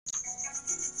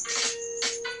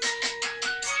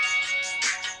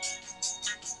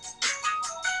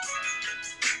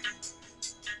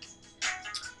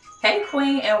Hey,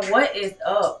 Queen, and what is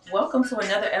up? Welcome to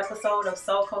another episode of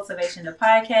Soul Cultivation, the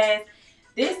podcast.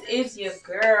 This is your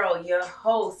girl, your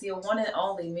host, your one and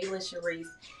only Mila Sharice.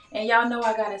 And y'all know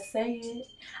I gotta say it.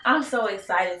 I'm so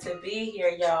excited to be here,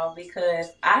 y'all, because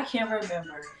I can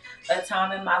remember a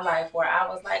time in my life where I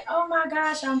was like, oh my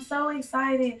gosh, I'm so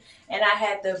excited. And I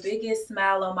had the biggest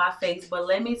smile on my face. But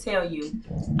let me tell you,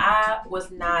 I was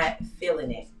not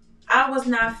feeling it. I was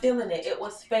not feeling it. It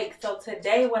was fake. So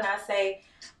today, when I say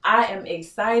I am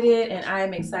excited and I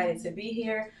am excited to be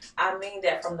here, I mean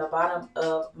that from the bottom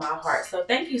of my heart. So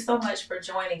thank you so much for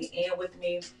joining in with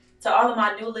me. To all of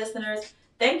my new listeners,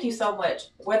 thank you so much.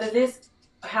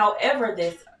 However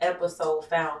this episode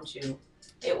found you,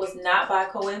 it was not by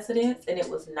coincidence and it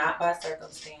was not by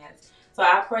circumstance. So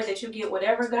I pray that you get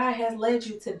whatever God has led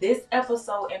you to this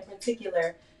episode in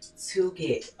particular to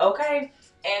get. Okay?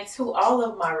 And to all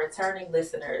of my returning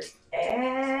listeners,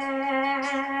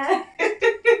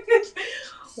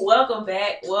 welcome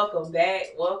back, welcome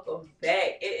back, welcome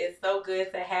back. It is so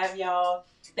good to have y'all.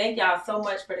 Thank y'all so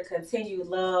much for the continued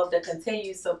love, the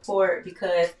continued support,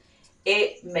 because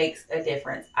it makes a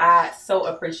difference. I so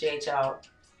appreciate y'all.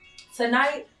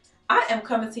 Tonight, I am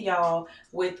coming to y'all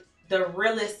with the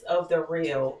realest of the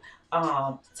real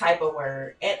type of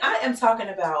word. And I am talking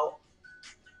about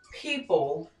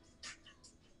people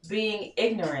being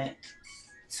ignorant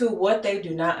to what they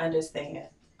do not understand.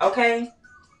 Okay?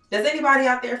 Does anybody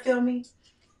out there feel me?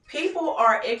 People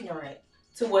are ignorant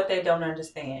to what they don't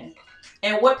understand.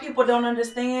 And what people don't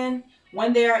understand,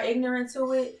 when they are ignorant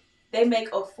to it, they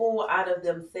make a fool out of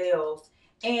themselves.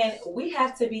 And we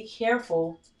have to be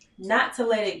careful not to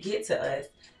let it get to us,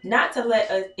 not to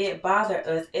let it bother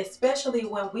us, especially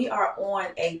when we are on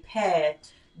a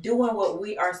path doing what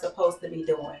we are supposed to be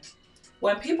doing.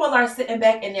 When people are sitting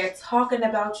back and they're talking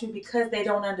about you because they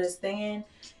don't understand,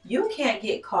 you can't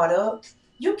get caught up.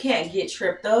 You can't get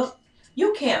tripped up.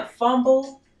 You can't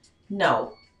fumble.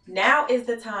 No. Now is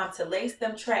the time to lace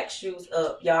them track shoes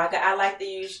up. Y'all, I like to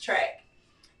use track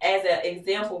as an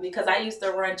example because I used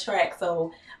to run track.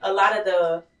 So a lot of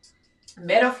the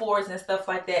metaphors and stuff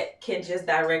like that can just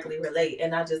directly relate.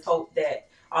 And I just hope that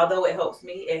although it helps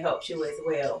me, it helps you as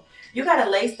well. You got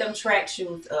to lace them track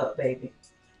shoes up, baby.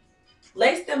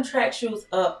 Lace them track shoes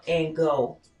up and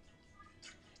go.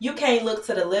 You can't look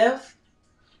to the left.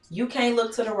 You can't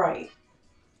look to the right.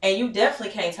 And you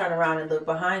definitely can't turn around and look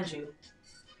behind you.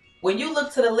 When you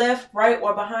look to the left, right,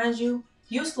 or behind you,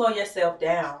 you slow yourself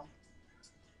down.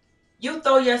 You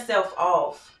throw yourself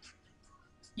off.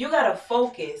 You got to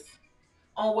focus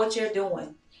on what you're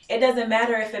doing. It doesn't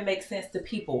matter if it makes sense to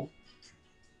people.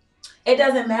 It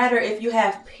doesn't matter if you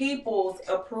have people's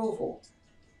approval.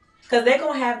 Because they're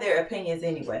going to have their opinions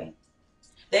anyway.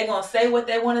 They're going to say what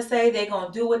they want to say. They're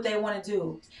going to do what they want to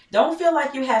do. Don't feel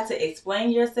like you have to explain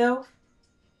yourself.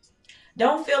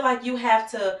 Don't feel like you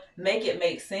have to make it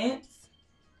make sense.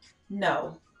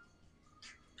 No.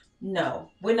 No.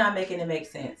 We're not making it make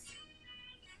sense.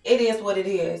 It is what it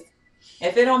is.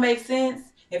 If it don't make sense,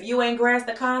 if you ain't grasped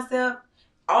the concept,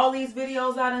 all these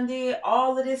videos I done did,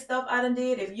 all of this stuff I done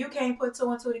did, if you can't put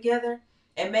two and two together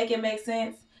and make it make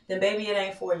sense, then baby, it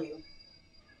ain't for you.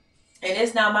 And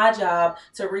it's not my job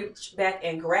to reach back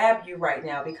and grab you right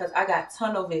now because I got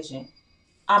tunnel vision.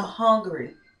 I'm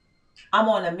hungry. I'm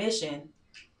on a mission.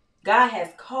 God has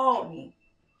called me.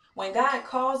 When God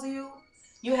calls you,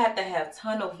 you have to have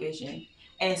tunnel vision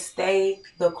and stay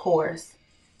the course.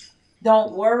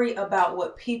 Don't worry about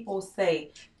what people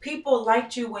say. People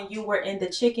liked you when you were in the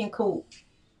chicken coop.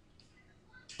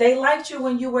 They liked you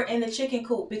when you were in the chicken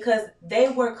coop because they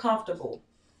were comfortable.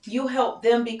 You help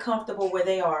them be comfortable where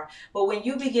they are. But when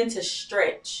you begin to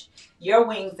stretch your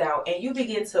wings out and you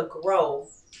begin to grow,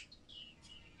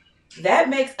 that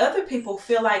makes other people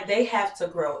feel like they have to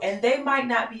grow. And they might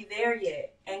not be there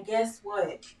yet. And guess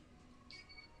what?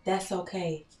 That's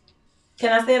okay.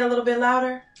 Can I say it a little bit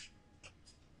louder?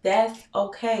 That's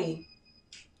okay.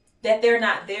 That they're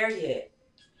not there yet.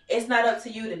 It's not up to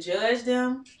you to judge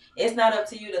them. It's not up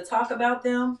to you to talk about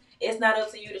them. It's not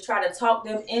up to you to try to talk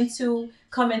them into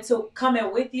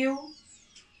coming with you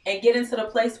and get into the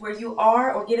place where you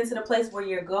are or get into the place where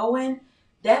you're going.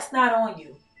 That's not on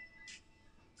you.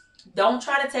 Don't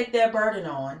try to take their burden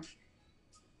on.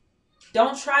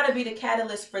 Don't try to be the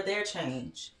catalyst for their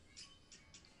change.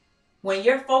 When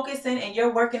you're focusing and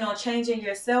you're working on changing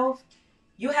yourself,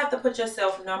 you have to put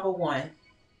yourself number one.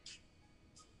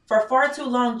 For far too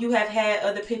long, you have had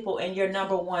other people in your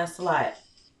number one slot.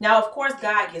 Now, of course,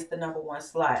 God gets the number one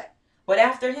slot. But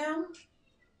after him,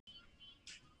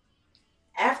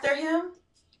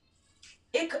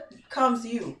 it comes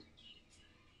you.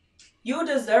 You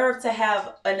deserve to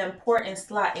have an important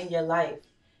slot in your life.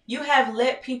 You have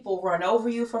let people run over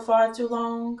you for far too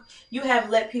long. You have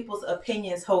let people's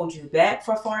opinions hold you back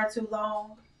for far too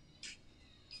long.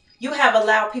 You have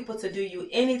allowed people to do you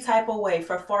any type of way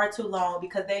for far too long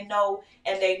because they know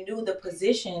and they knew the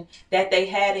position that they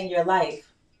had in your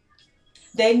life.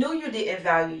 They knew you didn't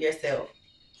value yourself.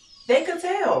 They could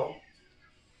tell.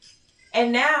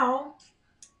 And now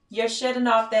you're shedding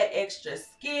off that extra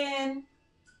skin.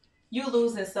 You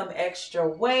losing some extra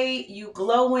weight. You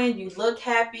glowing. You look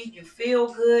happy. You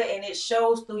feel good. And it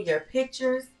shows through your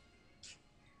pictures.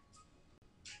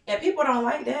 And people don't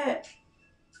like that.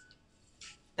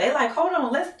 They like, hold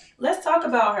on, let's talk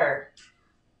about her.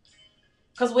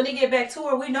 Because when they get back to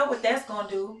her, we know what that's going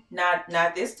to do.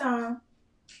 Not this time.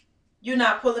 You're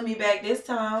not pulling me back this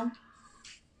time.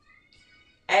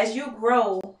 As you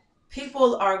grow,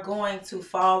 people are going to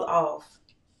fall off.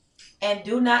 And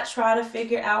do not try to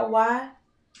figure out why.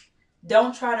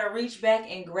 Don't try to reach back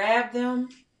and grab them.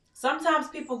 Sometimes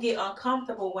people get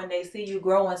uncomfortable when they see you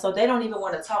growing, so they don't even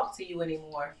want to talk to you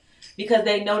anymore because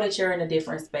they know that you're in a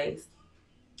different space.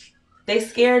 They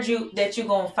scared you that you're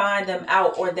going to find them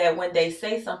out or that when they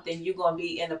say something, you're going to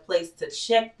be in a place to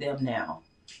check them now.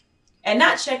 And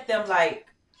not check them like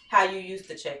how you used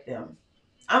to check them.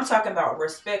 I'm talking about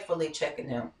respectfully checking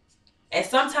them. And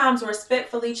sometimes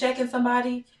respectfully checking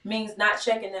somebody means not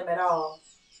checking them at all.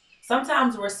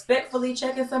 Sometimes respectfully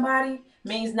checking somebody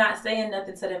means not saying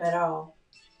nothing to them at all.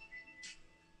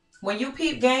 When you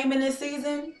peep game in this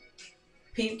season,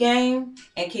 peep game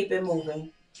and keep it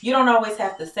moving. You don't always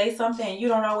have to say something. You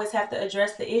don't always have to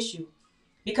address the issue.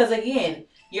 Because again,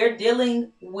 you're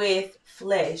dealing with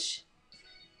flesh.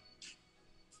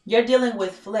 You're dealing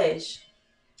with flesh.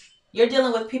 You're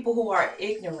dealing with people who are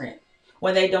ignorant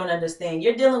when they don't understand.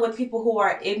 You're dealing with people who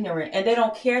are ignorant and they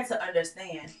don't care to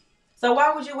understand. So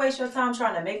why would you waste your time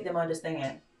trying to make them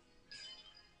understand?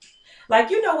 Like,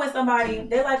 you know, when somebody,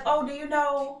 they're like, oh, do you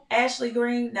know Ashley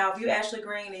Green? Now, if you Ashley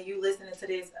Green and you listening to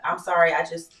this, I'm sorry, I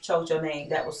just chose your name.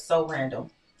 That was so random.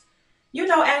 You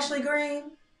know Ashley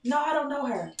Green? No, I don't know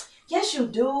her. Yes, you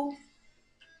do.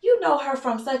 You know her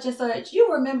from such and such.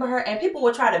 You remember her. And people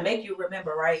will try to make you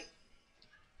remember, right?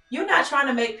 You're not trying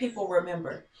to make people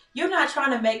remember. You're not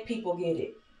trying to make people get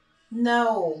it.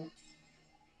 No.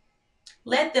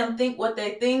 Let them think what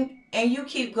they think and you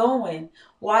keep going.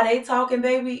 While they talking,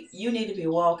 baby, you need to be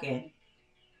walking.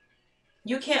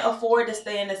 You can't afford to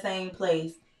stay in the same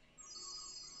place.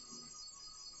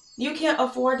 You can't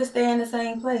afford to stay in the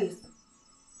same place.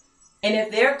 And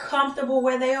if they're comfortable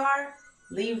where they are,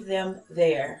 leave them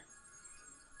there.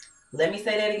 Let me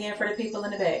say that again for the people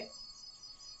in the back.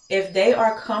 If they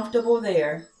are comfortable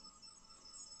there,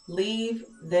 leave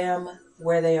them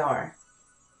where they are.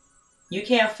 You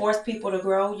can't force people to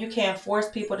grow. You can't force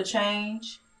people to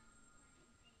change.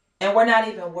 And we're not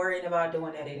even worried about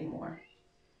doing that anymore.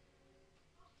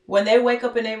 When they wake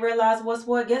up and they realize what's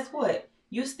what, guess what?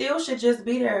 You still should just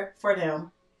be there for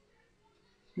them.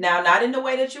 Now, not in the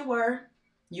way that you were.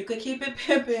 You could keep it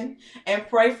pimping and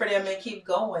pray for them and keep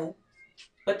going.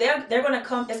 But they're gonna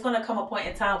come, it's gonna come a point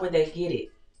in time where they get it.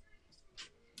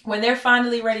 When they're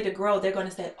finally ready to grow, they're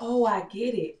gonna say, oh, I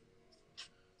get it.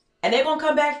 And they're gonna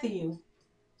come back to you.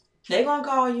 They're gonna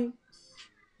call you.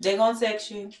 They're gonna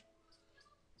text you.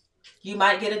 You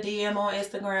might get a DM on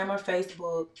Instagram or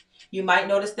Facebook. You might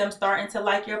notice them starting to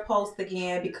like your post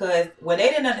again because when they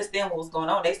didn't understand what was going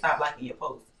on, they stopped liking your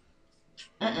post.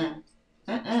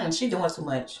 She doing too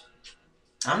much.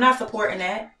 I'm not supporting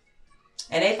that.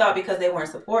 And they thought because they weren't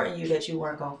supporting you that you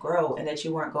weren't going to grow and that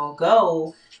you weren't going to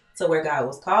go to where God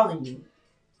was calling you.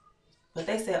 But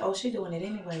they said, oh, she doing it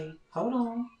anyway. Hold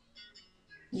on.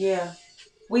 Yeah,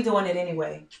 we doing it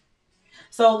anyway.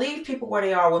 So leave people where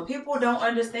they are. When people don't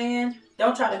understand,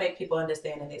 don't try to make people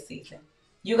understand in this season.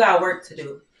 You got work to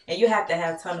do. And you have to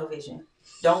have tunnel vision.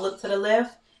 Don't look to the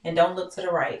left and don't look to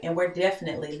the right. And we're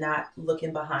definitely not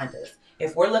looking behind us.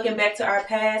 If we're looking back to our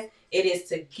past, it is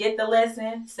to get the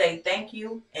lesson, say thank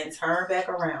you, and turn back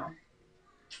around.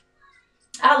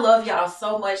 I love y'all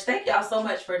so much. Thank y'all so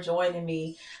much for joining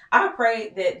me. I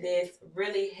pray that this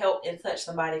really helped and touched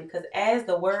somebody because as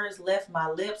the words left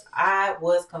my lips, I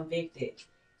was convicted.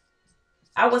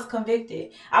 I was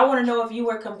convicted. I want to know if you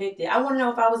were convicted. I want to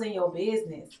know if I was in your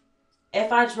business.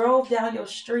 If I drove down your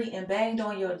street and banged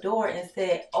on your door and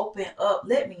said, open up,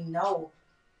 let me know.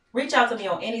 Reach out to me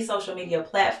on any social media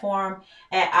platform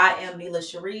at I am Mila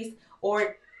Sharice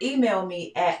or email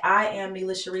me at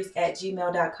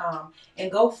iamMilaSharice@gmail.com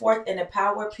and go forth in the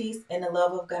power, peace, and the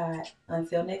love of God.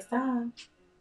 Until next time.